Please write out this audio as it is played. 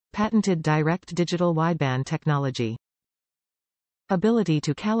Patented DirectDigital wideband technology. Ability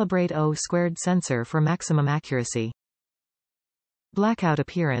to calibrate O² sensor for maximum accuracy. Blackout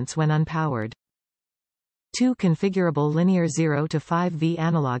appearance when unpowered. 2 configurable linear 0 to 5V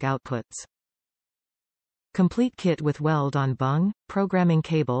analog outputs. Complete kit with weld on bung, programming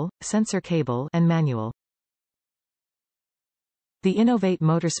cable, sensor cable, and manual. The Innovate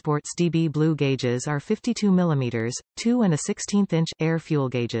Motorsports DB BLUE gauges are 52 mm, 2 and a 16th inch air fuel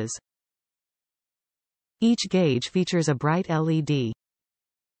gauges. Each gauge features a bright LED.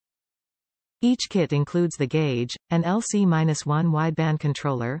 Each kit includes the gauge, an LC-1 wideband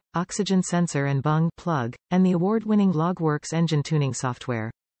controller, oxygen sensor and bung plug, and the award-winning LogWorks engine tuning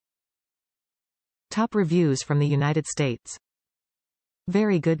software. Top reviews from the United States.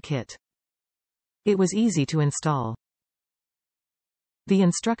 Very good kit. It was easy to install. The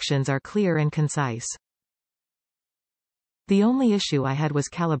instructions are clear and concise. The only issue I had was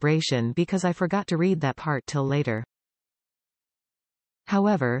calibration because I forgot to read that part till later.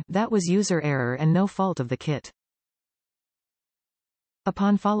 However, that was user error and no fault of the kit.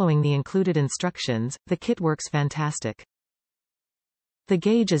 Upon following the included instructions, the kit works fantastic. The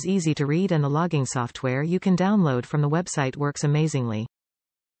gauge is easy to read and the logging software you can download from the website works amazingly.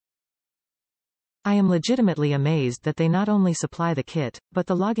 I am legitimately amazed that they not only supply the kit, but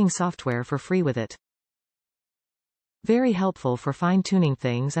the logging software for free with it. Very helpful for fine-tuning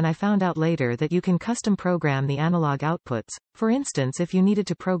things, and I found out later that you can custom program the analog outputs, for instance if you needed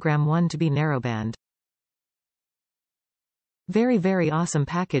to program one to be narrowband. Very awesome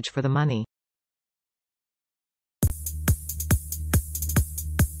package for the money.